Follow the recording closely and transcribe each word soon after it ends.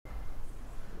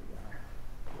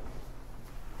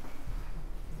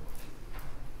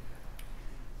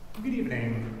Good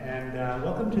evening, and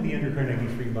welcome to the Andrew Carnegie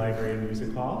Free Library and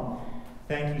Music Hall.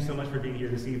 Thank you so much for being here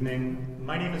this evening.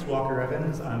 My name is Walker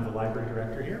Evans. I'm the library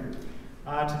director here.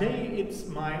 Today, it's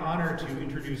my honor to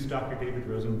introduce Dr. David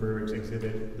Rosenberg's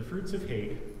exhibit, The Fruits of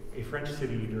Hate, A French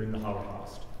City During the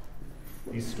Holocaust.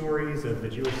 These stories of the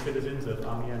Jewish citizens of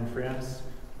Amiens, France,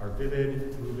 are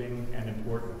vivid, moving, and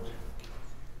important.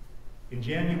 In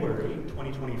January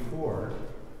 2024,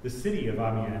 the city of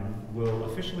Amiens will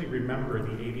officially remember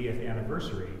the 80th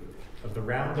anniversary of the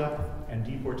roundup and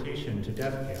deportation to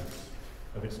death camps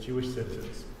of its Jewish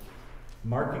citizens.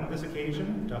 Marking this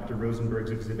occasion, Dr. Rosenberg's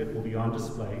exhibit will be on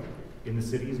display in the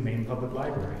city's main public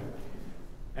library.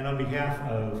 And on behalf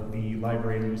of the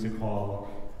Library and Music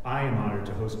Hall, I am honored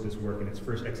to host this work in its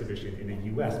first exhibition in a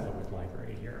U.S. public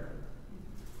library here.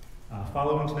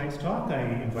 Following tonight's talk, I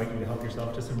invite you to help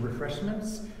yourself to some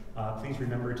refreshments. Please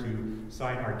remember to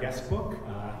sign our guest book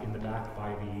in the back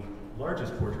by the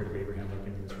largest portrait of Abraham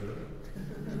Lincoln in this room.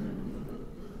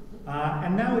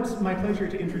 And now it's my pleasure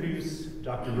to introduce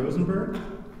Dr. Rosenberg,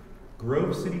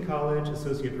 Grove City College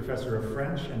Associate Professor of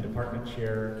French and Department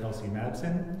Chair Kelsey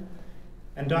Madsen,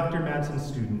 and Dr. Madsen's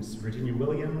students Virginia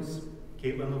Williams,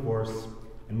 Caitlin LaVorse,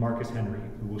 and Marcus Henry,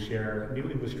 who will share new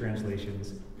English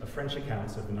translations of French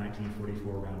accounts of the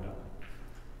 1944 roundup.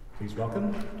 Please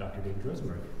welcome Dr. David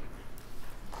Rosenberg.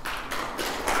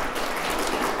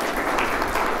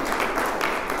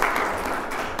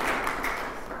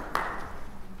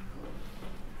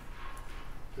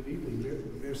 Good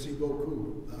evening. Merci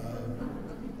beaucoup,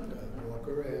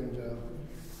 Walker, and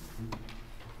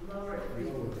Lower.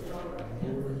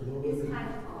 It's kind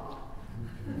of tall.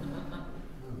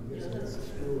 Yes, that's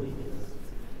true.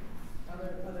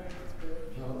 Other.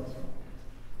 Oh.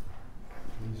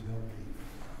 Please help me.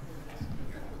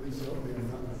 Please help me. I'm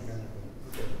not mechanical.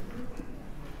 Okay.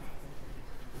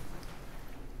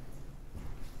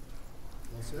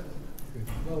 All set? Okay.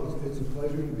 Well, it's a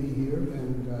pleasure to be here,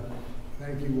 and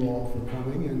thank you all for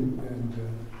coming and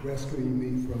rescuing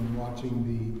me from watching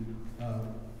the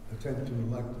attempt to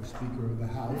elect the Speaker of the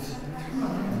House.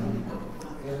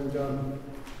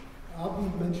 I'll be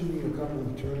mentioning a couple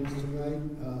of terms tonight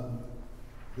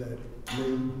that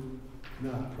may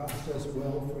not process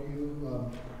well for you.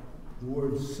 The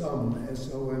word SOMME,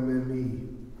 S-O-M-M-E,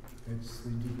 it's the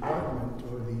department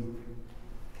or the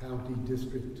county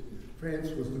district. France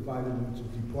was divided into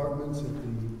departments at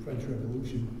the French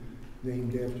Revolution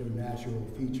named after natural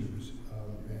features.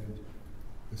 And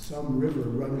the Somme River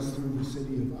runs through the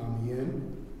city of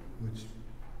Amiens, which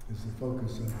is the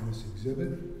focus of this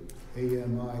exhibit.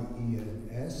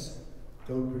 A-M-I-E-N-S.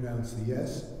 Don't pronounce the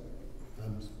S.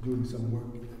 I'm doing some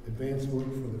work, advanced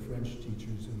work for the French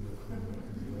teachers in the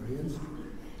audience.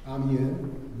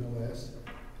 Amiens, no S.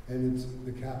 And it's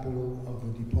the capital of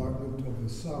the Department of the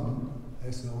Somme,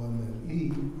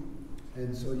 S-O-M-M-E.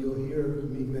 And so you'll hear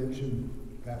me mention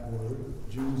that word,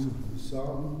 Jews of the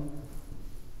Somme.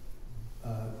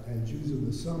 And Jews of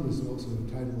the Somme is also the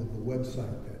title of the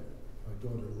website that my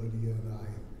daughter Lydia and I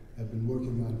have been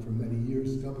working on for many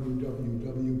years,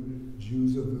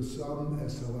 www.jewsofthesomme,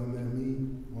 S-O-M-M-E,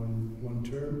 one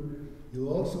term.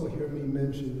 You'll also hear me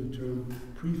mention the term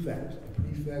prefect. A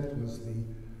prefect was the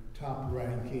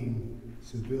top-ranking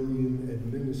civilian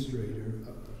administrator,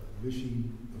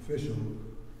 Vichy official,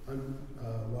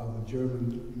 while the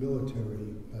German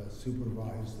military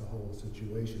supervised the whole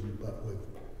situation, but with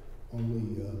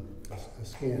only a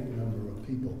scant number of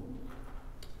people.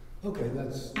 Okay,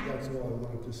 that's all I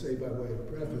wanted to say by way of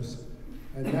preface.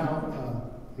 And now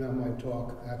my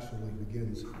talk actually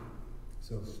begins.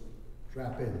 So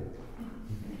strap in.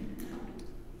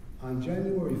 On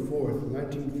January 4th,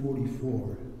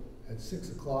 1944, at 6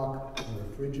 o'clock on a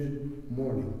frigid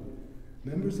morning,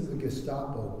 members of the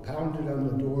Gestapo pounded on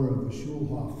the door of the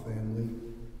Schulhof family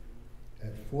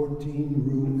at 14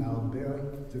 Rue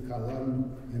Albert de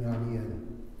Calam in Amiens.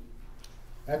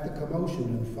 At the commotion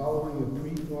and following a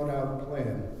pre-thought-out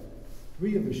plan,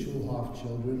 3 of the Schulhof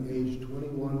children, aged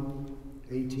 21,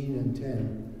 18, and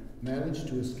 10, managed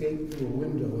to escape through a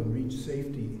window and reach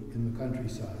safety in the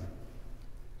countryside.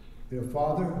 Their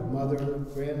father, mother,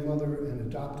 grandmother, and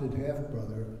adopted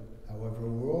half-brother, however,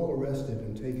 were all arrested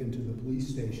and taken to the police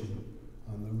station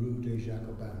on the Rue des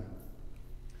Jacobins.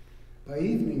 By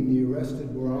evening, the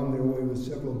arrested were on their way with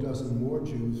several dozen more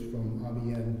Jews from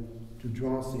Amiens to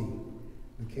Drancy,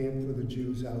 the camp for the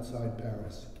Jews outside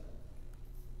Paris.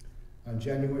 On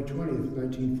January 20th,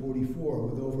 1944,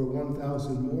 with over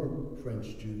 1,000 more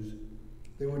French Jews,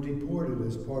 they were deported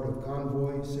as part of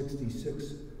Convoy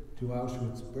 66 to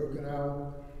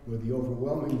Auschwitz-Birkenau, where the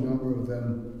overwhelming number of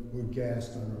them were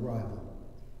gassed on arrival.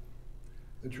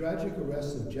 The tragic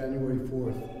arrest of January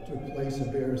 4th took place a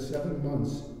bare 7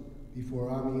 months before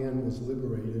Amiens was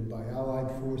liberated by Allied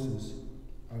forces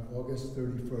on August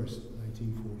 31st,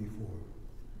 1944.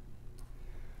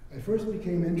 I first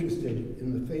became interested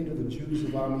in the fate of the Jews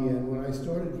of Amiens when I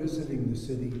started visiting the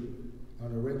city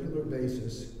on a regular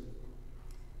basis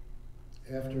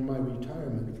after my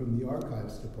retirement from the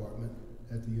Archives Department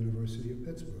at the University of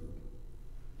Pittsburgh.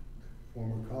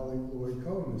 Former colleague Lloyd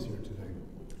Cohen is here today.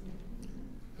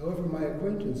 However, my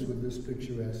acquaintance with this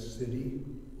picturesque city,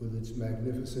 with its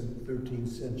magnificent 13th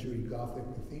century Gothic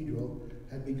cathedral,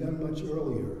 had begun much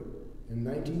earlier, in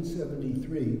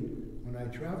 1973, when I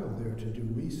traveled there to do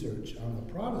research on the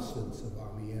Protestants of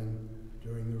Amiens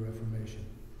during the Reformation.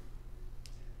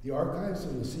 The archives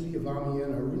in the city of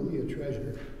Amiens are really a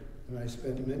treasure, and I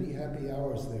spent many happy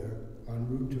hours there en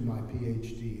route to my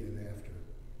PhD and after.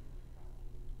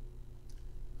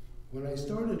 When I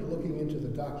started looking into the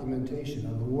documentation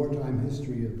on the wartime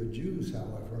history of the Jews,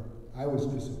 however, I was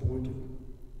disappointed.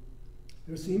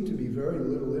 There seemed to be very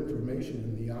little information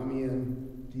in the Amiens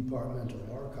Departmental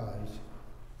Archives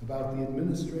about the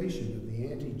administration of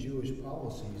the anti-Jewish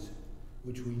policies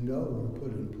which we know were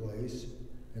put in place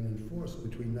and enforced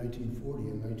between 1940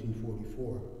 and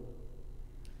 1944.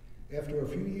 After a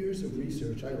few years of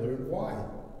research, I learned why.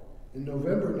 In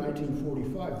November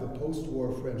 1945, the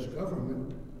post-war French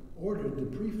government ordered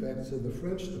the prefects of the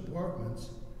French departments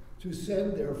to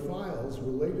send their files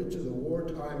related to the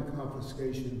wartime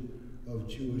confiscation of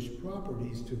Jewish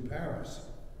properties to Paris,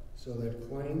 so that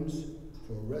claims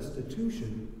for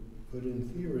restitution could in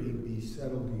theory be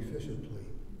settled efficiently.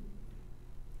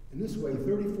 In this way,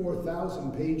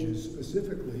 34,000 pages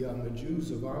specifically on the Jews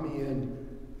of Amiens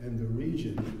and the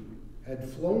region had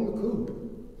flown the coop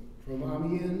from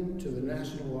Amiens to the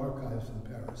National Archives in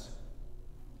Paris.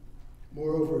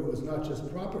 Moreover, it was not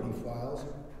just property files,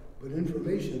 but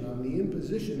information on the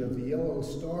imposition of the Yellow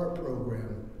Star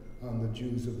program on the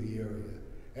Jews of the area,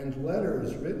 and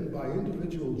letters written by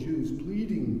individual Jews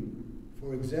pleading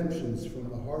for exemptions from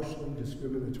the harshly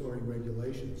discriminatory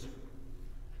regulations.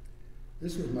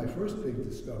 This was my first big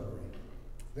discovery.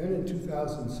 Then in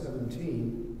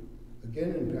 2017,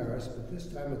 again in Paris, but this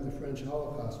time at the French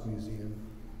Holocaust Museum,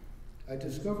 I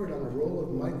discovered on a roll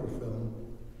of microfilm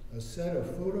a set of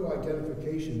photo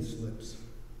identification slips,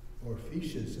 or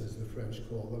fiches as the French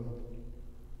call them.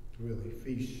 Really,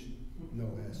 fiche,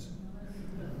 no S.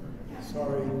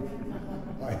 Sorry,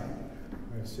 I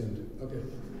sinned. Okay,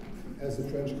 as the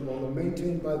French call them,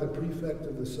 maintained by the prefect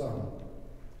of the Somme.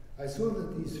 I saw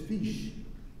that these fiches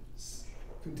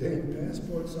contained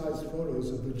passport-sized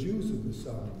photos of the Jews of the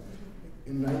Somme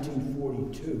in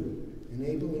 1942,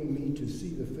 enabling me to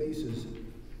see the faces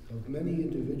of many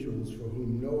individuals for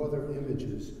whom no other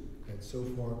images had so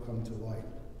far come to light.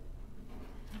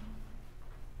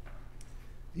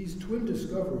 These twin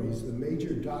discoveries, the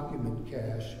major document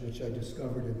cache, which I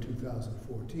discovered in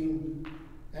 2014,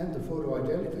 and the photo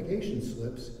identification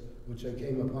slips, which I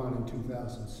came upon in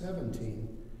 2017,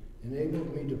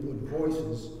 enabled me to put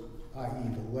voices, i.e.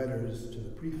 the letters to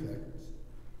the prefects,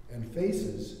 and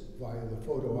faces, via the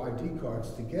photo ID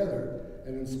cards, together,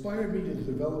 and inspired me to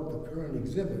develop the current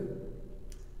exhibit,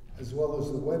 as well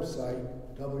as the website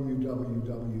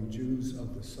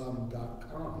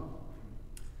www.jewsofthesomme.com.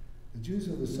 The Jews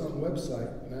of the Somme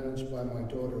website, managed by my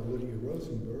daughter Lydia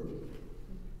Rosenberg,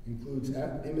 includes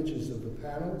images of the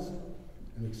panels,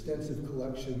 an extensive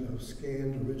collection of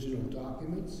scanned original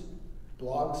documents,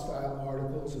 blog-style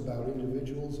articles about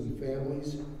individuals and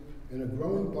families, and a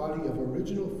growing body of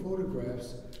original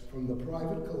photographs from the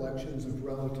private collections of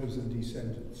relatives and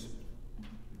descendants.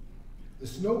 The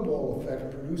snowball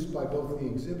effect produced by both the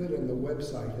exhibit and the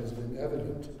website has been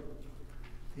evident.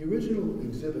 The original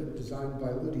exhibit, designed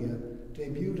by Lydia,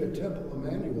 debuted at Temple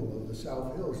Emmanuel of the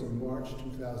South Hills in March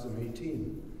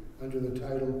 2018 under the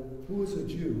title, Who is a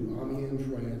Jew? Amiens,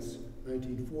 France,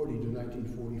 1940 to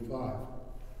 1945.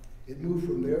 It moved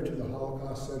from there to the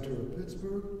Holocaust Center of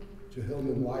Pittsburgh, to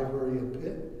Hillman Library at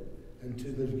Pitt, and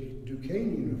to the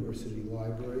Duquesne University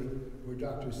Library, where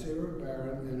Dr. Sarah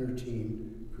Barron and her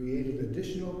team created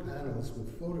additional panels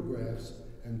with photographs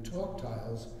and talk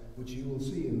tiles, which you will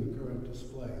see in the current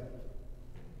display.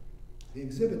 The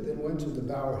exhibit then went to the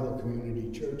Bower Hill Community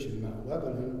Church in Mount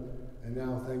Lebanon, and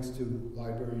now, thanks to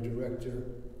Library Director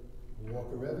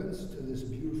Walker Evans, to this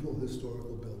beautiful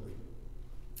historical building.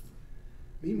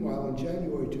 Meanwhile, in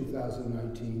January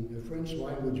 2019, a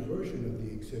French-language version of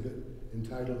the exhibit,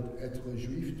 entitled Être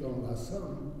Juif dans la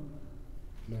Somme,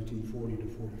 1940 to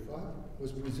 45,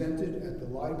 was presented at the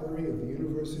library of the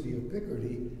University of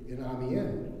Picardy in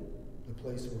Amiens, the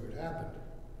place where it happened.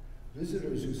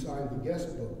 Visitors who signed the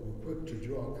guest book were quick to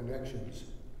draw connections.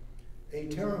 A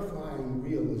terrifying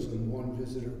realism, one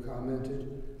visitor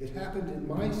commented. It happened in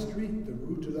my street, the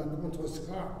Rue de la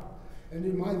Contrescarpe, and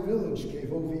in my village,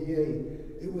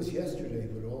 Quai-Vauvilliers. It was yesterday,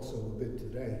 but also a bit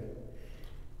today.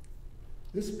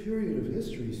 This period of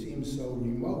history seems so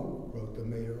remote, wrote the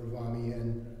mayor of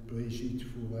Amiens, Brigitte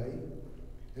Fouret,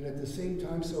 and at the same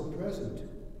time so present.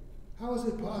 How is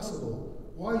it possible?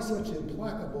 Why such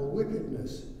implacable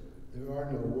wickedness? There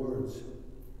are no words.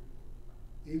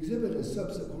 The exhibit has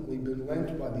subsequently been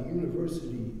lent by the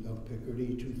University of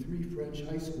Picardy to 3 French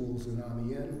high schools in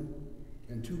Amiens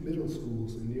and 2 middle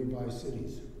schools in nearby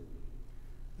cities.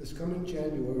 This coming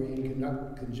January, in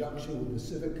conjunction with the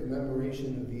civic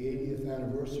commemoration of the 80th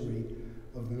anniversary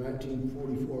of the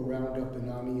 1944 roundup in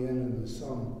Amiens and the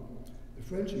Somme, the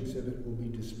French exhibit will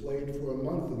be displayed for a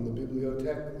month in the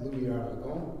Bibliothèque Louis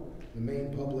Aragon, the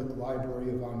main public library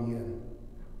of Amiens.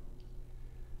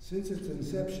 Since its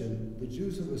inception, the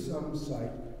Jews of the Somme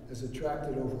site has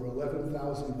attracted over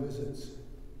 11,000 visits,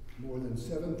 more than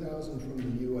 7,000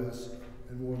 from the US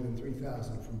and more than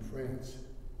 3,000 from France.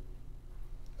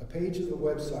 A page of the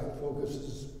website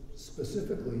focuses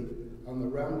specifically on the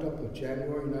roundup of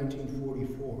January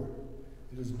 1944.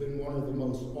 It has been one of the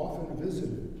most often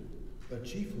visited, but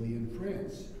chiefly in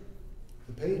France.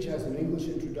 The page has an English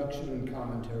introduction and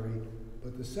commentary,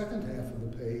 but the second half of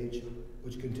the page,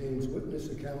 which contains witness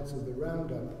accounts of the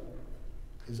roundup,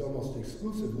 is almost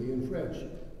exclusively in French.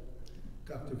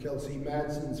 Dr. Kelsey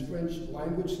Madsen's French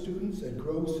language students at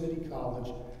Grove City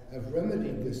College have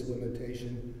remedied this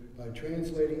limitation by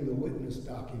translating the witness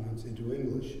documents into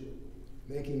English,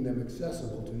 making them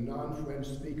accessible to non-French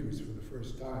speakers for the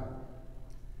first time.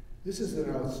 This is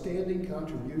an outstanding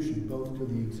contribution both to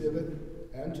the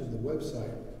exhibit and to the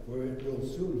website, where it will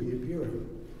soon be appearing.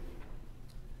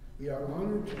 We are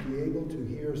honored to be able to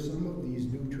hear some of these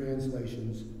new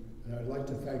translations, and I'd like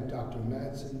to thank Dr.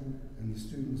 Madsen and the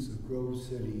students of Grove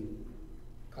City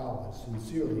College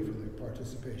sincerely for their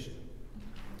participation.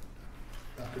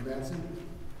 Dr. Madsen?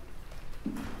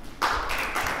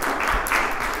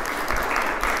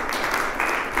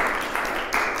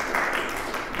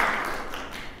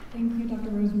 Thank you, Dr.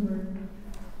 Rosenberg.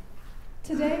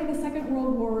 Today, the Second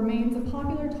World War remains a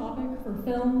popular topic for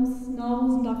films,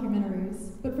 novels, and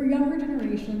documentaries, but for younger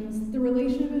generations, the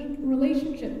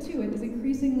relationship to it is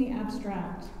increasingly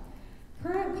abstract.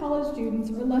 Current college students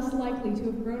are less likely to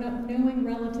have grown up knowing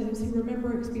relatives who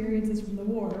remember experiences from the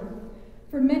war.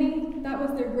 For many, that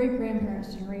was their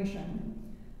great-grandparents' generation.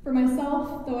 For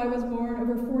myself, though I was born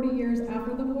over 40 years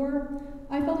after the war,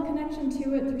 I felt a connection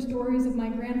to it through stories of my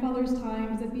grandfather's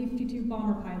time as a B-52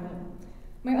 bomber pilot.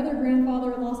 My other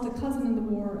grandfather lost a cousin in the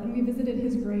war, and we visited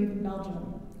his grave in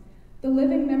Belgium. The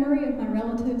living memory of my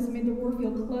relatives made the war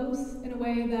feel close in a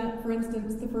way that, for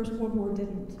instance, the First World War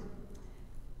didn't.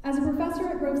 As a professor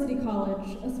at Grove City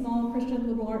College, a small Christian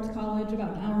liberal arts college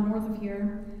about an hour north of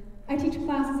here, I teach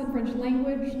classes in French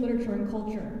language, literature, and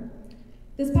culture.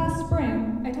 This past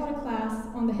spring, I taught a class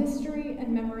on the history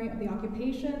and memory of the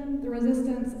occupation, the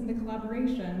resistance, and the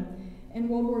collaboration in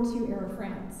World War II era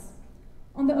France.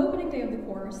 On the opening day of the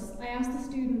course, I asked the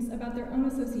students about their own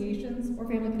associations or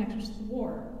family connections to the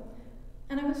war.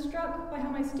 And I was struck by how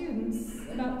my students,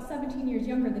 about 17 years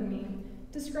younger than me,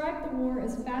 described the war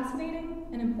as fascinating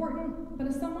and important, but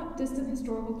a somewhat distant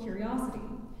historical curiosity.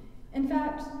 In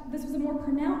fact, this was a more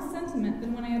pronounced sentiment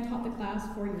than when I had taught the class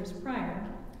 4 years prior.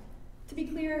 To be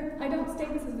clear, I don't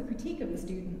state this as a critique of the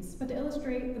students, but to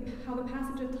illustrate how the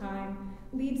passage of time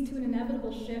leads to an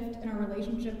inevitable shift in our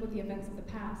relationship with the events of the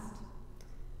past.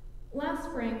 Last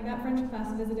spring, that French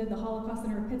class visited the Holocaust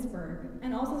Center of Pittsburgh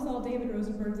and also saw David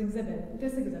Rosenberg's exhibit,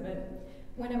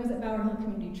 when I was at Bower Hill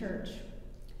Community Church.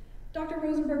 Dr.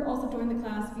 Rosenberg also joined the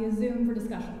class via Zoom for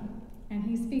discussion, and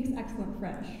he speaks excellent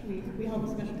French. We held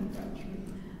discussion in French.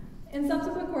 In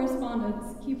subsequent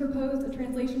correspondence, he proposed a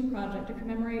translation project to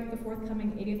commemorate the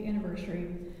forthcoming 80th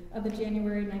anniversary of the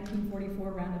January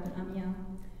 1944 roundup in Amiens.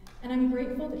 And I'm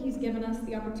grateful that he's given us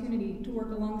the opportunity to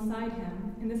work alongside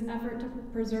him in this effort to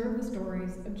preserve the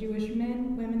stories of Jewish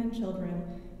men, women, and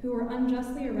children who were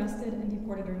unjustly arrested and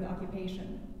deported during the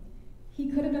occupation. He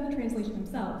could have done the translation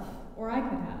himself, or I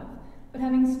could have, but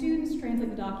having students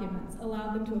translate the documents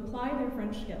allowed them to apply their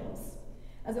French skills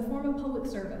as a form of public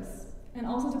service, and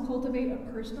also to cultivate a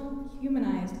personal,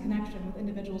 humanized connection with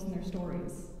individuals and their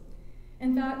stories.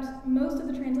 In fact, most of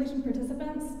the translation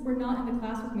participants were not in the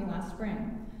class with me last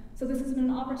spring, so this has been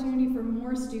an opportunity for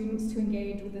more students to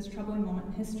engage with this troubling moment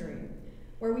in history,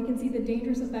 where we can see the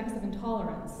dangerous effects of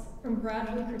intolerance, from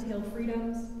gradually curtailed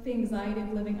freedoms, the anxiety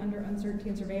of living under uncertainty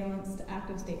and surveillance, to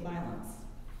active state violence.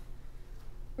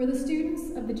 For the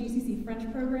students of the GCC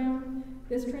French program,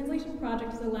 this translation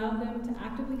project has allowed them to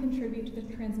actively contribute to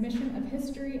the transmission of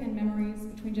history and memories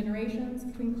between generations,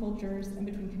 between cultures, and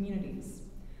between communities.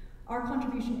 Our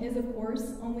contribution is, of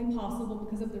course, only possible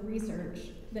because of the research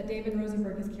that David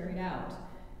Rosenberg has carried out,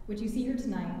 which you see here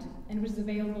tonight, and which is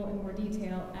available in more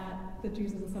detail at the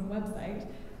Jews in the Sun website,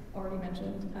 already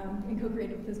mentioned, and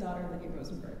co-created with his daughter, Lydia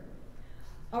Rosenberg.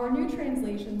 Our new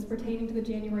translations pertaining to the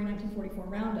January 1944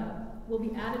 roundup will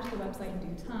be added to the website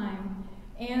in due time,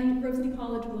 and Grove City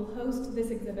College will host this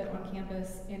exhibit on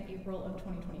campus in April of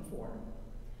 2024.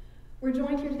 We're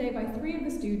joined here today by 3 of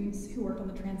the students who worked on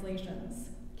the translations.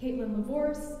 Caitlin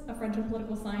Lavorce, a French and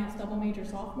Political Science double major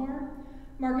sophomore,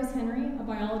 Marcus Henry, a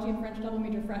Biology and French double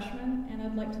major freshman, and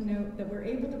I'd like to note that we're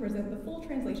able to present the full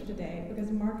translation today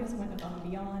because Marcus went above and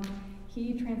beyond.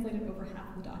 He translated over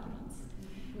half of the documents.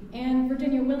 And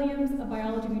Virginia Williams, a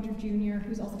Biology major junior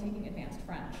who's also taking advanced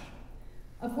French.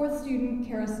 A 4th student,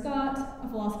 Kara Scott, a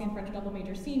Philosophy and French double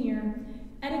major senior,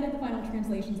 edited the final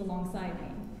translations alongside me.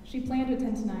 She planned to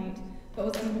attend tonight, but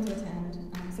was unable to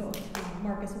attend, so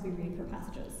Marcus will be reading her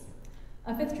passages.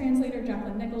 A 5th translator,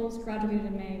 Jacqueline Nichols, graduated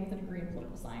in May with a degree in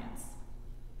political science.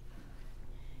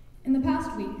 In the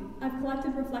past week, I've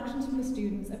collected reflections from the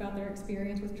students about their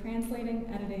experience with translating,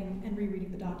 editing, and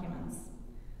rereading the documents.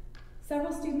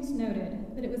 Several students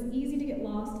noted that it was easy to get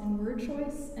lost in word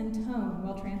choice and tone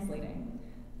while translating,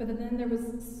 but that then there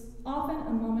was often a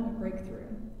moment of breakthrough.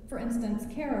 For instance,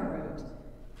 Kara wrote,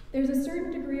 "There's a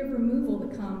certain degree of removal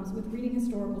that comes with reading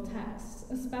historical texts,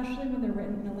 especially when they're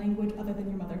written in a language other than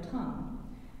your mother tongue.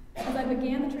 As I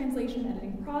began the translation and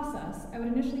editing process, I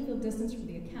would initially feel distance from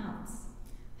the accounts.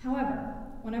 However,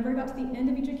 whenever I got to the end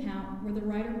of each account where the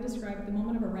writer would describe the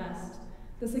moment of arrest,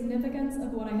 the significance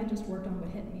of what I had just worked on would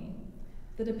hit me.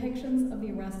 The depictions of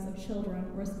the arrests of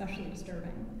children were especially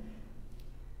disturbing."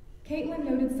 Caitlin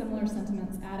noted similar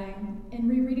sentiments, adding, "In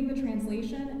rereading the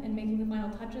translation and making the final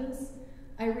touches,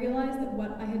 I realized that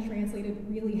what I had translated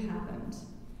really happened,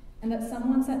 and that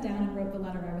someone sat down and wrote the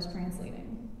letter I was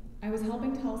translating. I was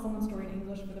helping tell someone's story in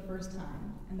English for the first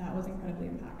time, and that was incredibly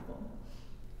impactful."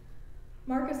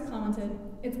 Marcus commented,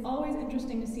 "It's always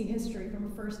interesting to see history from a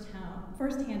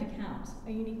first-hand account,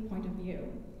 a unique point of view.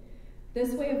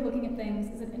 This way of looking at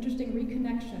things is an interesting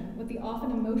reconnection with the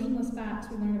often emotionless facts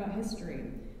we learn about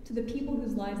history to the people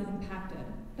whose lives it impacted,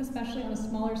 especially on a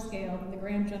smaller scale than the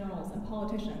grand generals and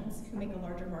politicians who make a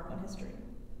larger mark on history."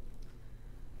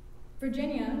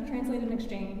 Virginia translated an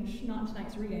exchange, not in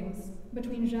tonight's readings,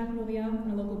 between Jacques Rouvier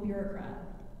and a local bureaucrat.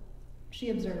 She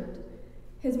observed,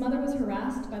 "His mother was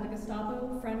harassed by the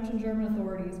Gestapo, French, and German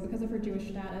authorities because of her Jewish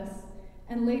status,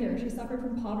 and later she suffered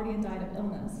from poverty and died of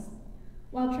illness.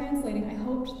 While translating, I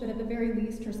hoped that at the very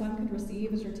least her son could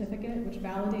receive a certificate which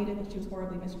validated that she was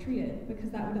horribly mistreated, because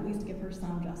that would at least give her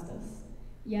son justice.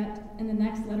 Yet, in the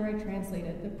next letter I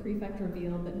translated, the prefect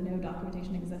revealed that no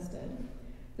documentation existed.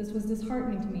 This was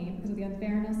disheartening to me because of the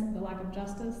unfairness, the lack of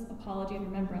justice, apology, and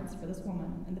remembrance for this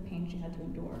woman and the pain she had to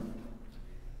endure."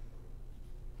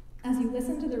 As you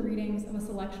listen to the readings of a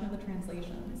selection of the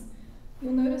translations,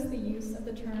 you'll notice the use of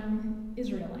the term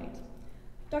Israelite.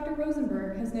 Dr.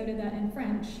 Rosenberg has noted that in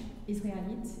French,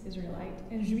 Israélite, Israelite,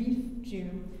 and Juif,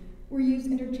 Jew, were used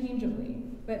interchangeably,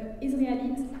 but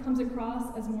Israélite comes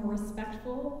across as more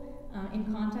respectful in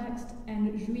context, and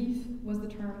Juif was the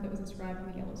term that was inscribed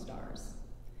on the yellow stars.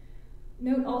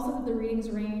 Note also that the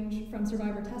readings range from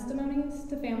survivor testimonies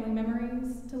to family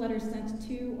memories to letters sent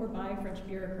to or by French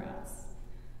bureaucrats.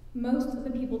 Most of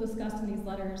the people discussed in these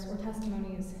letters or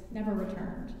testimonies never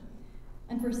returned,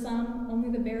 and for some, only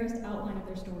the barest outline of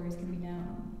their stories can be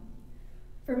known.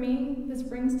 For me, this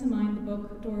brings to mind the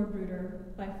book Dora Bruder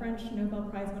by French Nobel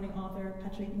Prize-winning author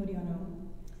Patrick Modiano.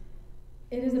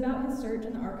 It is about his search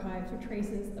in the archives for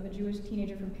traces of a Jewish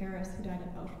teenager from Paris who died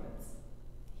at Auschwitz.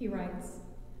 He writes,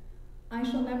 "I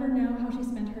shall never know how she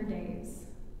spent her days.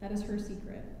 That is her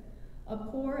secret. A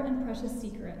poor and precious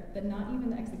secret that not even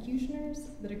the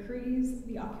executioners, the decrees,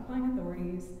 the occupying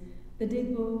authorities, the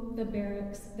Digbo, the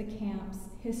barracks, the camps,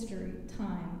 history,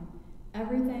 time,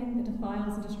 everything that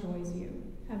defiles and destroys you,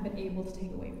 have been able to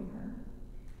take away from her."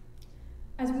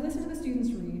 As we listen to the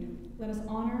students read, let us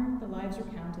honor the lives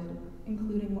recounted,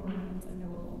 including what remains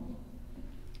unknowable.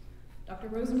 Dr.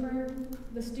 Rosenberg,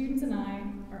 the students and I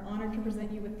are honored to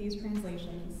present you with these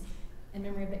translations in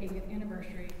memory of the 80th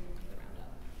anniversary of the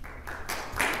Roundup.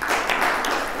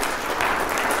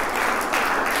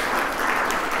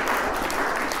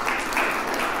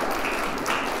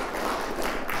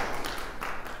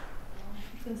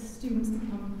 The students can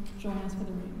come join us for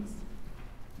the readings.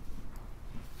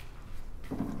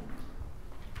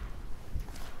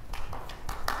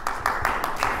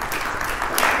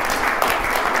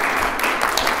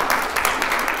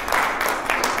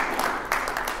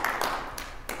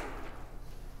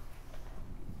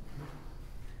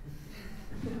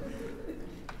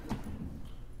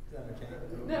 The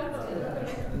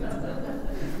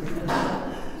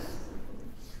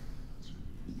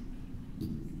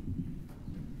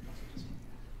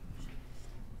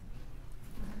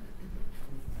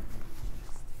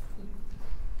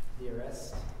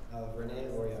arrest of Renee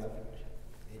Loria,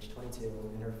 age 22,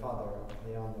 and her father,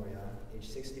 Leon Loria, age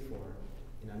 64,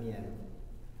 in Amiens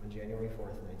on January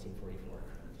 4th, 1944.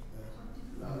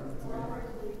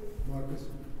 Marcus,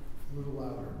 a little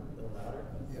louder. A little louder?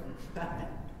 Yeah.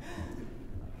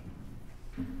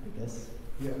 Like this?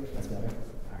 Yeah. That's better?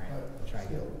 All right, I'll try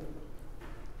again.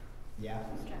 Yeah?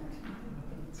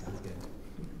 Sounds good.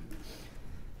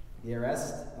 The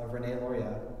arrest of Renee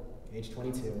Loria, age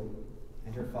 22,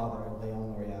 and her father,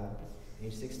 Leon Loria,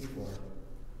 age 64,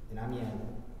 in Amiens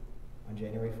on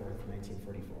January 4th,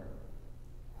 1944.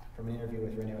 From an interview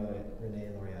with Renee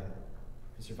Loria,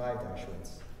 who survived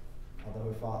Auschwitz, although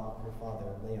her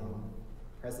father, Leon,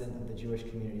 president of the Jewish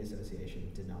Community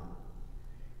Association, did not.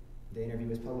 The interview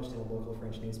was published in a local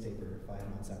French newspaper 5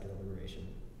 months after the liberation.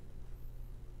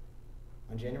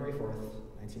 On January 4th,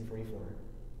 1944,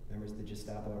 members of the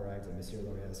Gestapo arrived at Monsieur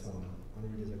Loria's home on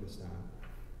Rue des Augustins.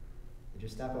 The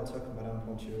Gestapo took Madame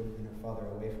Ponchou and her father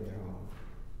away from their home,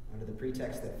 under the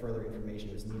pretext that further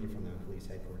information was needed from the police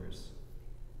headquarters.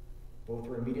 Both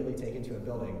were immediately taken to a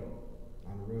building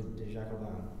on Rue des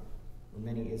Jacobins, where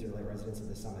many Israelite residents of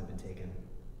the Somme had been taken.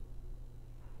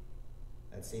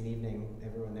 That same evening,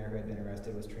 everyone there who had been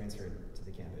arrested was transferred to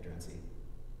the camp at Drancy.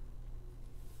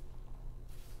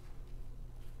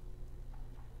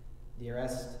 The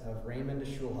arrest of Raymond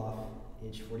Schulhoff,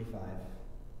 age 45,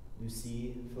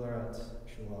 Lucie Fleuret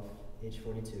Schulhoff, age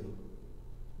 42,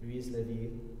 Louise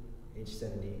Levy, age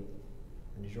 70,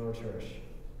 and George Hirsch,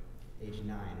 age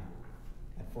 9,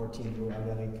 at 14 Rue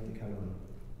Alberic de Calonne,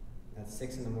 at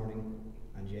 6 in the morning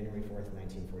on January 4th,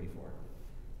 1944.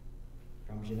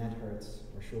 From Jeanette Hertz,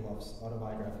 or Schulhoff's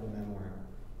autobiographical memoir,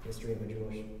 History of a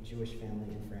Jewish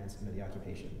Family in France Under the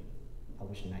Occupation,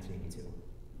 published in 1982.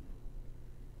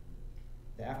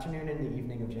 The afternoon and the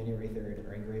evening of January 3rd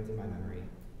are engraved in my memory,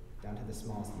 down to the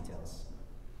smallest details.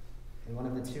 In one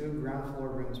of the 2 ground floor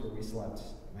rooms where we slept,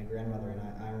 my grandmother and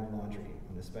I ironed laundry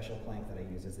on the special plank that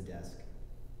I used as a desk.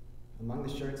 Among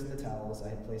the shirts and the towels, I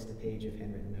had placed a page of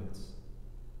handwritten notes.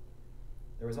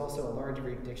 There was also a large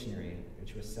Greek dictionary,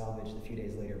 which was salvaged a few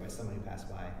days later by someone who passed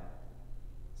by.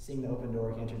 Seeing the open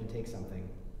door, he entered to take something,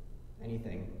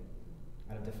 anything,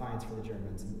 out of defiance for the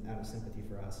Germans and out of sympathy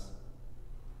for us.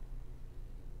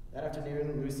 That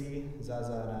afternoon, Lucy,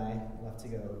 Zaza, and I left to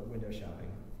go window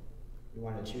shopping. We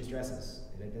wanted to choose dresses.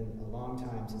 It had been a long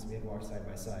time since we had walked side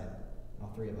by side,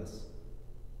 all 3 of us.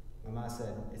 Mama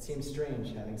said, it seems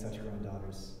strange having such grown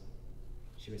daughters.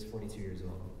 She was 42 years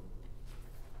old.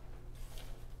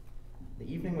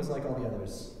 The evening was like all the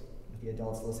others, with the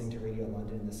adults listening to Radio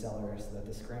London in the cellar so that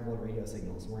the scrambled radio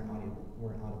signals weren't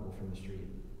audible from the street.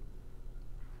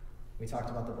 We talked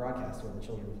about the broadcast while the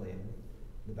children played.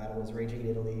 The battle was raging in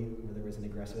Italy, where there was an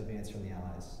aggressive advance from the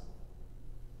Allies.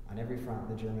 On every front,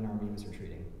 the German army was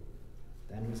retreating.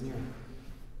 The end was near.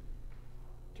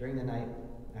 During the night,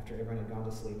 after everyone had gone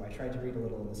to sleep, I tried to read a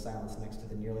little in the silence next to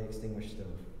the nearly extinguished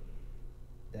stove.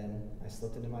 Then, I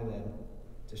slipped into my bed,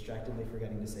 distractedly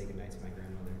forgetting to say goodnight to my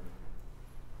grandmother.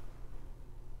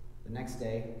 The next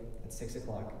day, at 6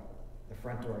 o'clock, the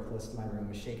front door close to my room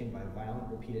was shaken by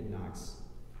violent, repeated knocks.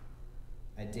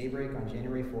 At daybreak on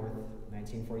January 4th,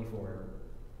 1944,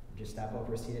 the Gestapo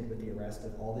proceeded with the arrest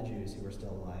of all the Jews who were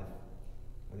still alive,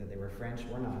 whether they were French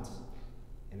or not,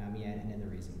 in Amiens and in the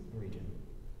region,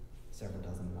 several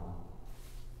dozen in all.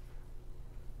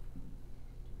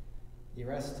 The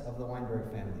arrest of the Weinberg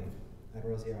family at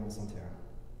Rosières-en-Santerre,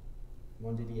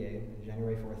 Montdidier,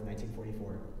 January 4th,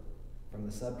 1944, from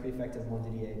the sub-prefect of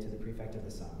Montdidier to the prefect of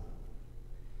the Somme.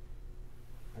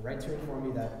 I write to inform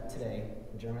you that today,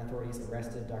 the German authorities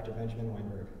arrested Dr. Benjamin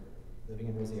Weinberg, living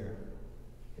in Rosières,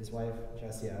 his wife,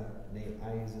 Jessia, née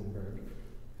Eisenberg,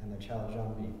 and their child,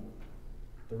 Jean-Louis.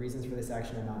 The reasons for this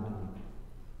action are not known.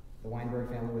 The Weinberg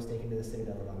family was taken to the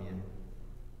citadel of Amiens.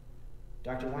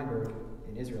 Dr. Weinberg,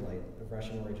 an Israelite of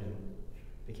Russian origin,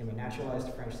 became a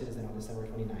naturalized French citizen on December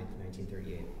 29,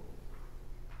 1938.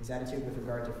 His attitude with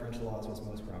regard to French laws was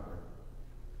most proper.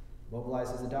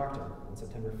 Mobilized as a doctor on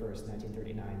September 1st,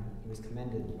 1939, he was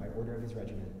commended by order of his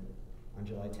regiment on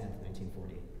July 10th,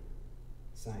 1940.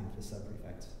 Signed, the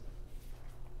sub-prefect.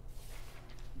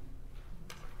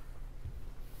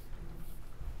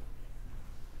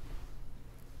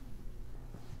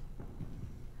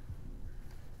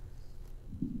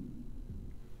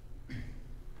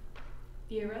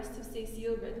 The arrest of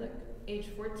Cécile Redlick, age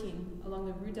 14, along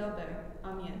the Rue d'Albert,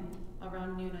 Amiens,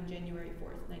 around noon on January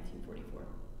 4th, 1944.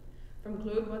 From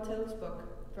Claude Watteau's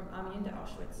book, From Amiens to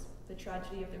Auschwitz, The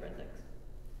Tragedy of the Red Lick,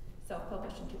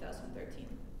 self-published in 2013.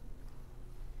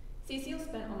 Cecile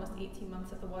spent almost 18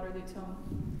 months at the Waterloo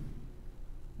Tomb.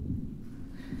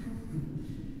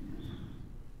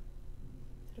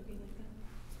 Is it okay like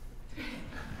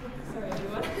that? Sorry,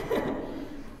 everyone.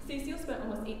 Cecile spent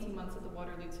almost 18 months at the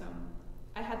Waterloo Tomb.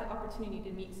 I had the opportunity to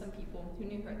meet some people who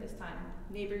knew her at this time,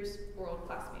 neighbors or old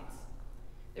classmates.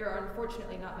 There are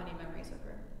unfortunately not many memories of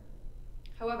her.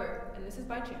 However, and this is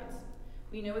by chance,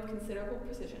 we know with considerable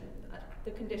precision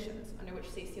the conditions under which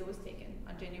Cecile was taken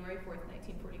on January 4th,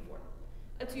 1944,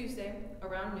 a Tuesday,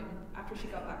 around noon, after she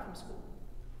got back from school.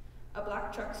 A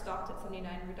black truck stopped at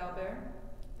 79 Rue d'Albert.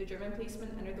 The German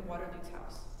policeman entered the Waterloo's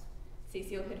house.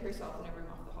 Cecile hid herself in a room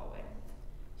off the hallway.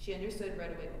 She understood right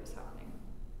away what was happening.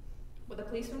 While the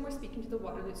policemen were speaking to the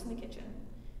Waterloos in the kitchen,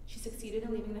 she succeeded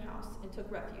in leaving the house and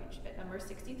took refuge at number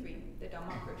 63, the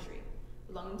Delmont Grocery,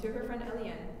 belonging to her friend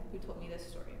Eliane, who told me this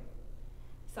story.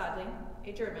 Sadly,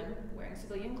 a German, wearing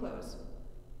civilian clothes,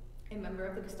 a member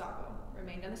of the Gestapo,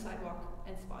 remained on the sidewalk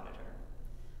and spotted her.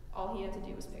 All he had to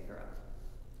do was pick her up.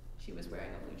 She was wearing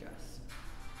a blue dress.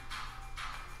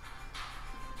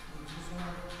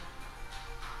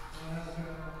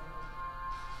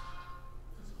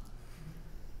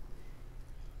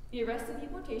 The arrest and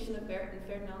deportation of Berthe and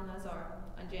Ferdinand Lazare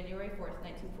on January 4th,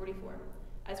 1944,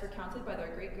 as recounted by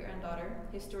their great-granddaughter,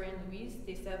 historian Louise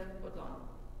de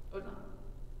Sèvres-Audlin.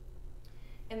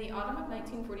 In the autumn of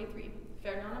 1943,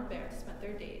 Ferdinand and Berthe spent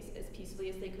their days as peacefully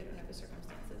as they could under the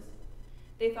circumstances.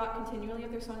 They thought continually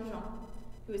of their son Jean,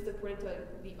 who was deported to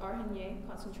the Argenteuil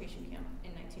concentration camp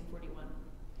in 1941.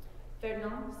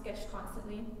 Ferdinand sketched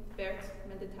constantly, Berthe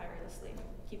mended tirelessly,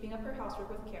 keeping up her housework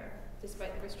with care,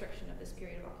 despite the restriction of this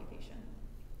period of occupation.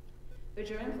 The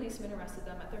German policemen arrested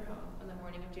them at their home on the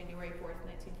morning of January 4th,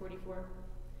 1944.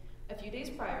 A few days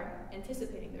prior,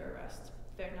 anticipating their arrest,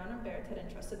 Ferdinand and Berthe had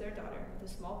entrusted their daughter with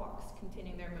a small box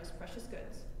containing their most precious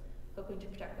goods, hoping to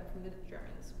protect them from the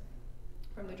Germans.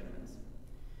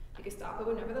 The Gestapo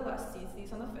would nevertheless seize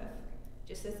these on the 5th,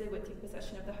 just as they would take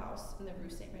possession of the house in the Rue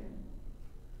Saint-Remy.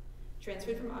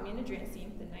 Transferred from Amiens to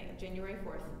Drancy the night of January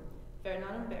 4th,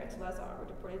 Ferdinand and Berthe Lazare were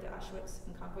deported to Auschwitz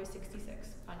in Convoy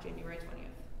 66 on January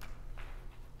 20th.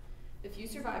 The few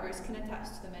survivors can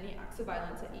attest to the many acts of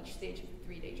violence at each stage of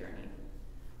the 3-day journey.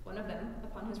 One of them,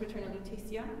 upon his return to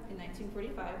Lutetia in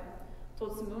 1945,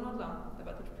 told Simone Audlin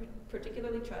about the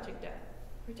particularly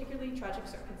tragic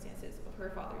circumstances of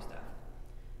her father's death.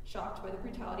 Shocked by the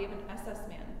brutality of an SS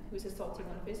man who was assaulting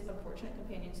one of his unfortunate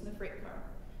companions in the freight car,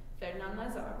 Ferdinand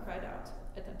Lazare cried out,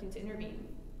 attempting to intervene,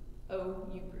 "Oh,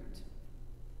 you brute."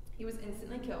 He was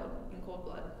instantly killed in cold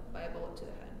blood by a bullet to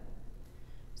the head.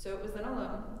 So it was then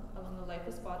alone, along the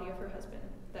lifeless body of her husband,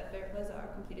 that Berthe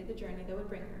Lazare completed the journey that would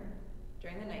bring her,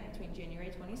 during the night between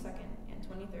January 22nd and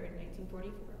 23rd,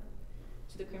 1944,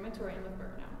 to the crematorium of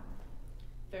Birkenau.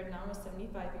 Ferdinand was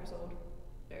 75 years old,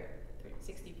 Berthe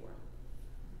 64.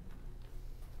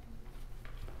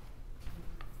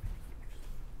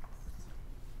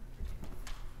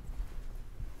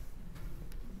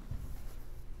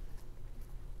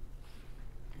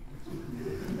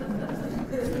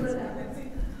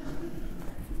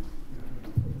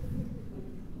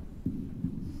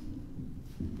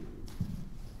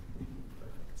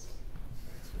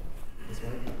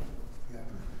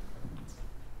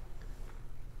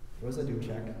 Rosa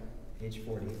Duchek, age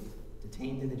 40,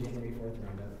 detained in the January 4th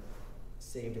roundup,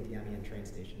 saved at the Amiens train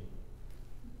station.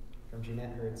 From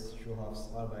Jeanette Hertz Schulhoff's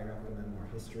autobiographical memoir,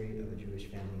 History of a Jewish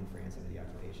Family in France Under the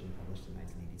Occupation, published in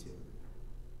 1982.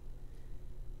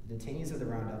 The detainees of the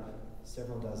roundup,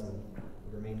 several dozen,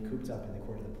 would remain cooped up in the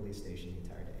court of the police station the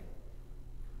entire day.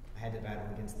 I had to battle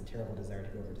against the terrible desire to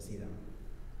go over to see them,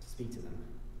 to speak to them.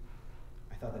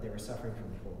 I thought that they were suffering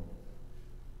from the cold.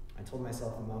 I told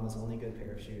myself that Mama's only good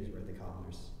pair of shoes were at the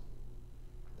cobbler's.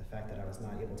 The fact that I was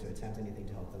not able to attempt anything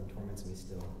to help them torments me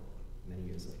still, many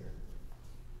years later.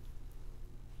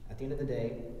 At the end of the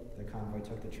day, the convoy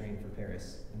took the train for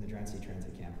Paris in the Drancy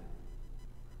transit camp.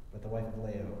 But the wife of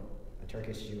Leo, a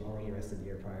Turkish Jew already arrested the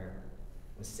year prior,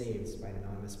 was saved by an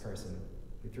anonymous person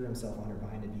who threw himself on her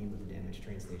behind a beam of the damaged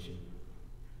train station.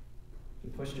 He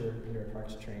pushed her into a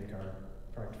parked freight car,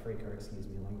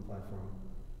 along the platform,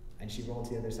 and she rolled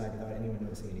to the other side without anyone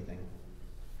noticing anything.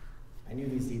 I knew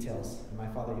these details, and my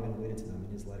father even alluded to them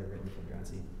in his letter written from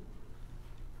Drancy.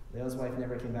 Leo's wife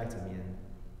never came back to Amiens,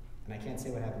 and I can't say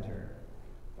what happened to her,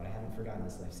 but I haven't forgotten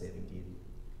this life-saving deed.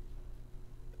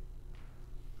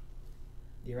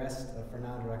 The arrest of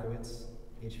Fernand Rakowitz,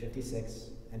 age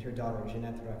 56, and her daughter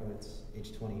Jeanette Rakowitz,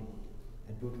 age 20,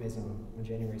 at Bouc Maison on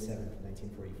January 7th,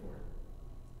 1944.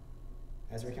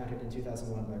 as recounted in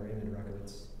 2001 by Raymond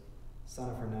Rakowitz, son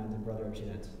of Fernand and brother of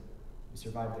Jeanette, who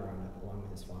survived the roundup along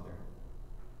with his father.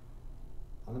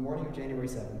 On the morning of January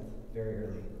 7th, very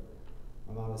early,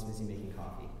 my mom was busy making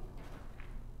coffee.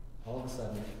 All of a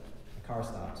sudden, a car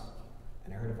stopped,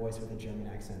 and I heard a voice with a German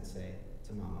accent say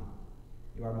to Mama,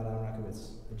 "You are Madame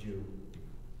Rakowitz, a Jew.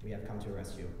 We have come to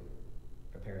arrest you.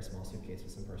 Prepare a small suitcase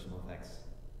with some personal effects."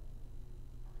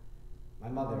 My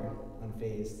mother,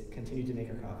 unfazed, continued to make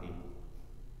her coffee,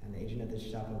 and the agent at the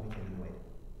Gestapo became annoyed.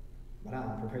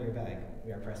 "Madame, prepare your bag.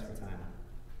 We are pressed for time."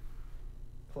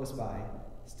 Close by,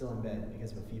 still in bed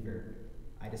because of a fever,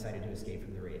 I decided to escape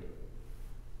from the raid.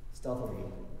 Stealthily,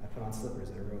 I put on slippers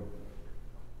and a robe.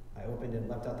 I opened and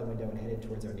leapt out the window and headed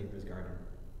towards our neighbor's garden.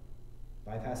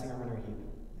 Bypassing our manure heap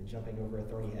and jumping over a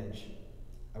thorny hedge,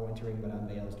 I went to ring Madame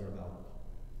Bayel's doorbell.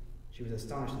 She was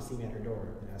astonished to see me at her door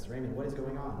and asked, "Raymond, what is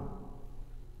going on?"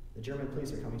 "The German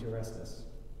police are coming to arrest us."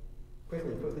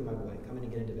 Quickly, my boy, come in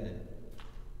and get into bed."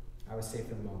 I was safe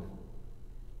for the moment.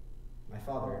 My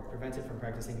father, prevented from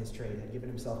practicing his trade, had given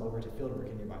himself over to field work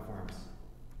in nearby farms.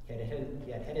 He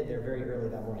had headed there very early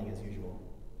that morning as usual.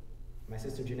 My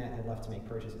sister Jeanette had left to make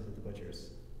purchases at the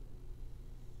butcher's.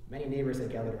 Many neighbors had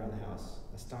gathered around the house,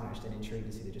 astonished and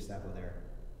intrigued to see the Gestapo there.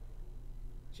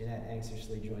 Jeanette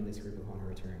anxiously joined this group upon her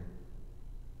return.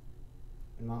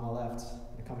 When Mama left,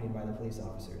 accompanied by the police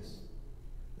officers,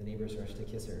 the neighbors rushed to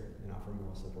kiss her and offer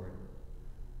moral support.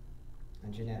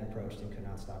 And Jeanette approached and could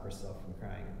not stop herself from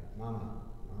crying, "Mama,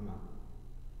 Mama."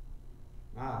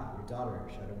 "Ah, your daughter,"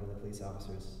 shouted one of the police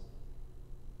officers.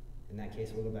 "In that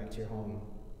case, we'll go back to your home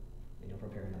and you'll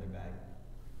prepare another bag."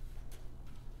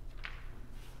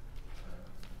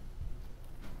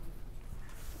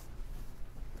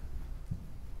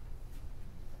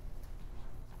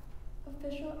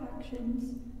 Official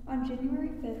actions. On January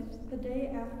 5th, the day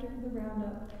after the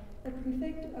roundup, the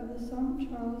prefect of the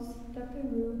Saint-Charles de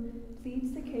Peru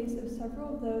pleads the case of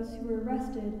several of those who were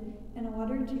arrested in a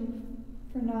letter to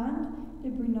Fernand de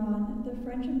Brinon, the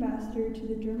French ambassador to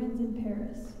the Germans in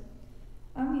Paris.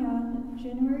 Amiens,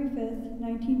 January 5th,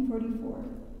 1944.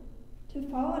 To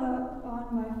follow up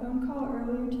on my phone call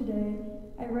earlier today,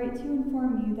 I write to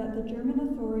inform you that the German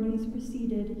authorities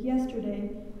proceeded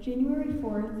yesterday, January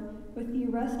 4th, with the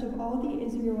arrest of all the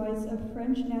Israelites of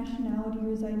French nationality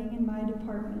residing in my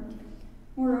department.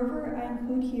 Moreover, I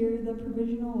include here the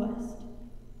provisional list.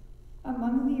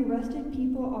 Among the arrested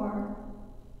people are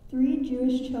 3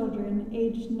 Jewish children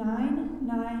aged 9,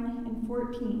 9, and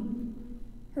 14.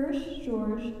 Hirsch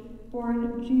George,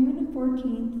 born June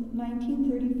 14,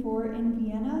 1934 in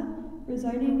Vienna,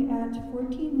 residing at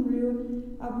 14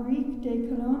 Rue Alberic de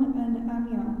Cologne in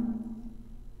Amiens.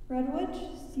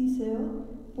 Redwich Cecil,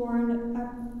 born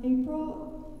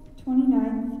April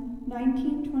 29,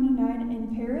 1929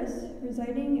 in Paris,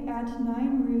 residing at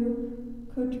 9 Rue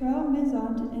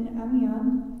Cotrelle-Maisont in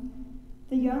Amiens.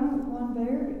 The young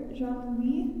Wanberg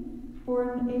Jean-Louis,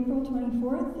 born April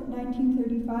 24,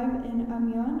 1935 in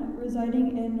Amiens,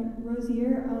 residing in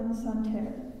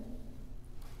Rosières-en-Santerre.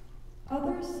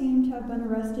 Others seem to have been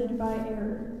arrested by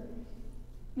error.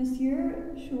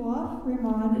 Monsieur Chouaf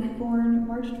Raymond, born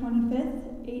March 25,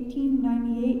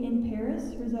 1898 in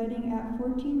Paris, residing at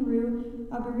 14 Rue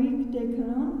Alberic de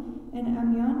Cologne in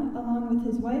Amiens, along with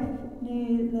his wife,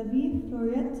 née Lévy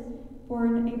Floriette,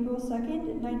 born April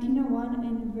 2, 1901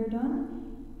 in Verdun,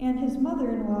 and his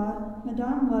mother-in-law,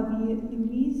 Madame Lévy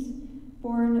Louise,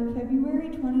 born February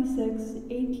 26,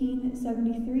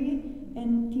 1873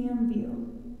 in Thionville.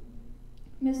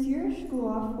 Monsieur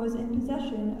Chouaf was in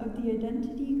possession of the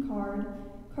identity card,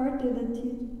 carte de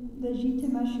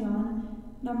légitimation,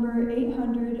 number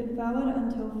 800, valid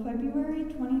until February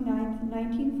 29,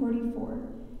 1944.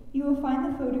 You will find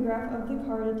the photograph of the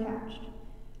card attached.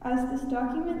 As this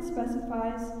document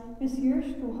specifies, Monsieur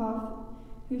Chouaf,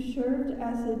 who served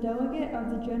as a delegate of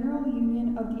the General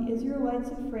Union of the Israelites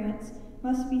of France,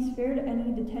 must be spared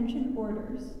any detention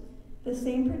orders. The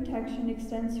same protection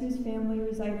extends to his family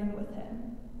residing with him.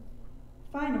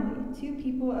 Finally, 2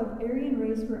 people of Aryan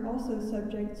race were also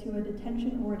subject to a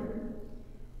detention order.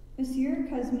 Monsieur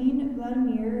Kazmin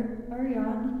Vladimir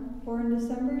Aryan, born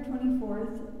December 24,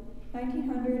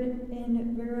 1900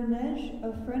 in Voronezh,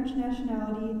 of French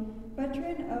nationality,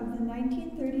 veteran of the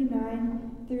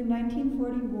 1939 through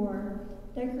 1940 war,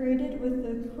 decorated with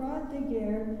the Croix de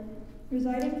Guerre,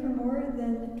 residing for more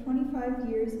than 25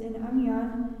 years in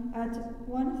Amiens at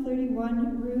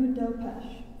 131 Rue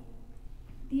Delpech.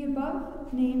 The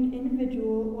above-named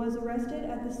individual was arrested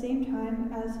at the same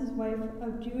time as his wife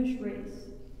of Jewish race.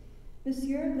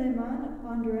 Monsieur Leman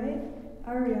André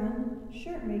Aryan,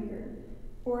 shirtmaker,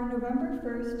 or November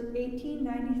 1st,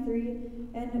 1893,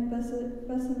 in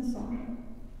Besançon.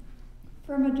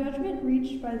 From a judgment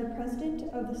reached by the President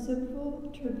of the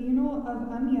Civil Tribunal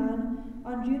of Amiens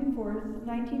on June 4th,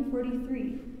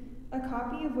 1943, a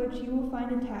copy of which you will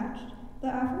find attached, the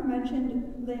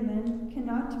aforementioned layman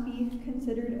cannot be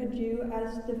considered a Jew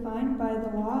as defined by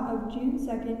the law of June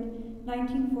 2nd,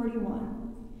 1941.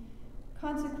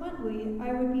 Consequently,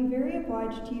 I would be very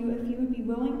obliged to you if you would be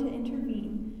willing to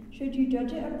intervene, should you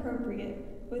judge it appropriate,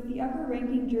 with the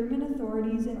upper-ranking German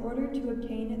authorities in order to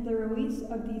obtain the release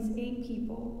of these 8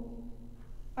 people.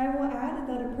 I will add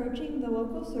that approaching the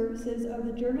local services of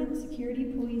the German security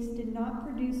police did not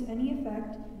produce any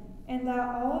effect, and that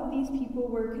all of these people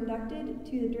were conducted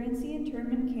to the Drancy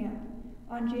internment camp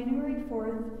on January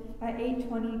 4th at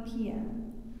 8:20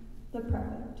 p.m. The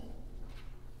Prefect.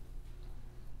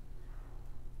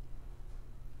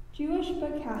 Jewish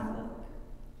but Catholic.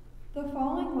 The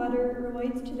following letter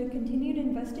relates to the continued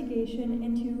investigation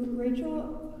into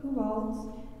Rachel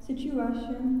Huvalt's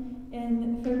situation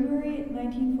in February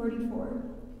 1944.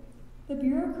 The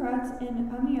bureaucrats in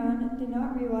Amiens did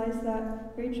not realize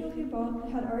that Rachel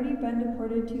Huvalt had already been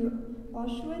deported to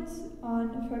Auschwitz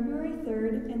on February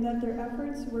 3rd and that their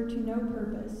efforts were to no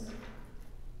purpose.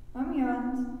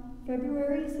 Amiens,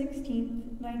 February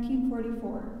 16,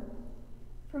 1944.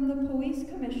 From the police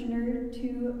commissioner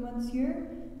to Monsieur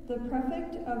the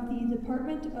Prefect of the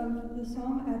Department of the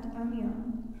Somme at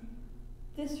Amiens.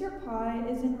 This reply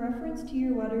is in reference to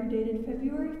your letter dated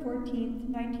February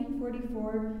 14,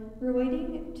 1944,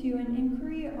 relating to an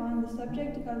inquiry on the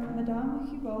subject of Madame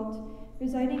Huvalt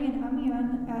residing in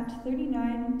Amiens at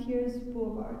 39 Thiers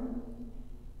Boulevard.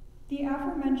 The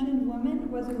aforementioned woman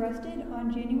was arrested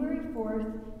on January 4,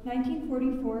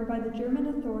 1944 by the German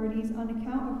authorities on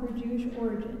account of her Jewish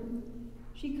origin.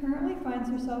 She currently finds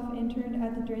herself interned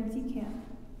at the Drancy camp.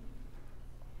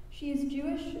 She is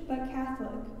Jewish but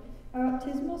Catholic. A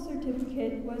baptismal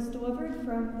certificate was delivered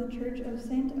from the Church of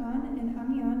Saint Anne in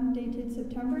Amiens dated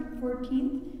September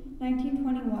 14,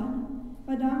 1921.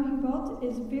 Madame Huvalt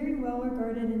is very well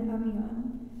regarded in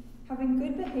Amiens. Having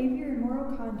good behavior and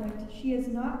moral conduct, she has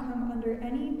not come under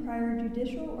any prior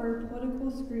judicial or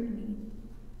political scrutiny.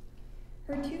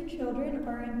 Her 2 children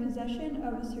are in possession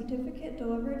of a certificate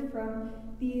delivered from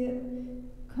the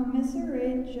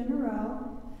Commissariat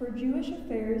Général for Jewish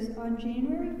Affairs on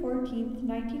January 14,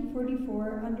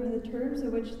 1944, under the terms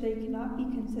of which they cannot be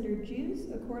considered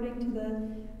Jews according to the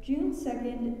June 2,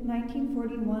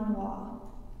 1941 law.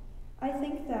 I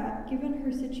think that, given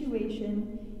her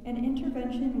situation, an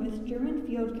intervention with German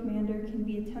field commander can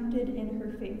be attempted in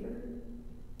her favor.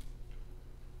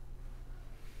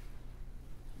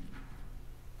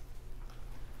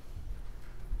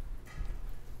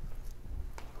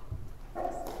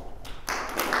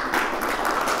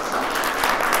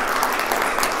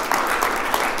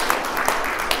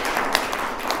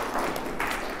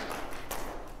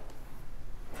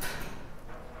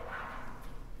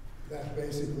 That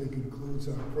basically concludes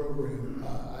our program.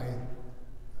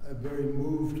 I'm very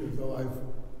moved, although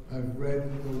I've read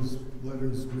those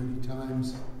letters many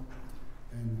times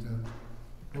and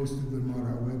posted them on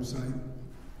our website.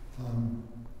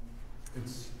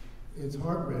 It's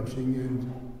heart-wrenching,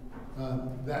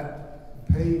 and that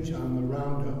page on the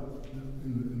roundup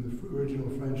in the original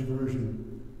French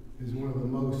version is one of the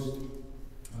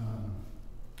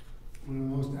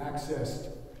most accessed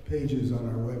pages on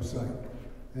our website.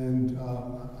 And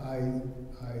I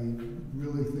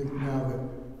really think now that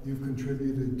you've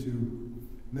contributed to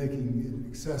making it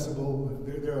accessible.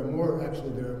 There are more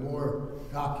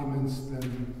documents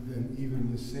than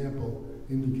even this sample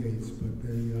indicates, but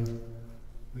they are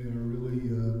really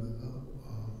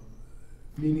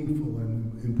meaningful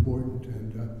and important.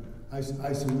 And I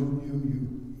salute you.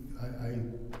 I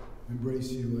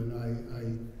embrace you, and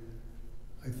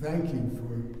I thank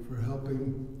you for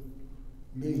helping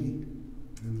me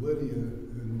and Lydia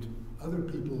and other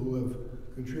people who have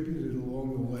contributed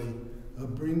along the way,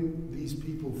 bring these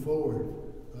people forward.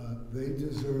 They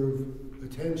deserve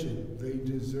attention. They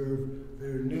deserve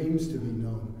their names to be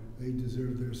known. They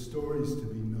deserve their stories to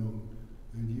be known.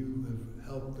 And you have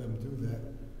helped them do that.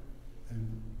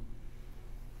 And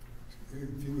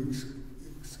if you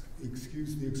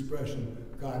excuse the expression,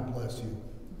 God bless you.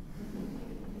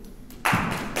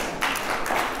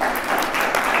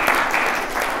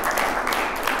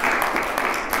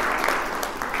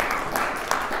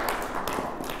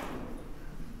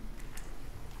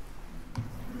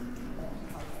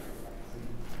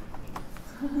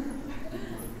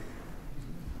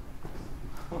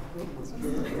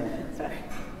 Sorry.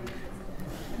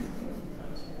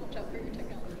 Watch out for your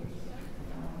technology.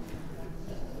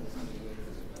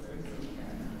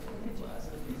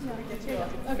 Get you all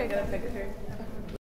to Okay, get a picture.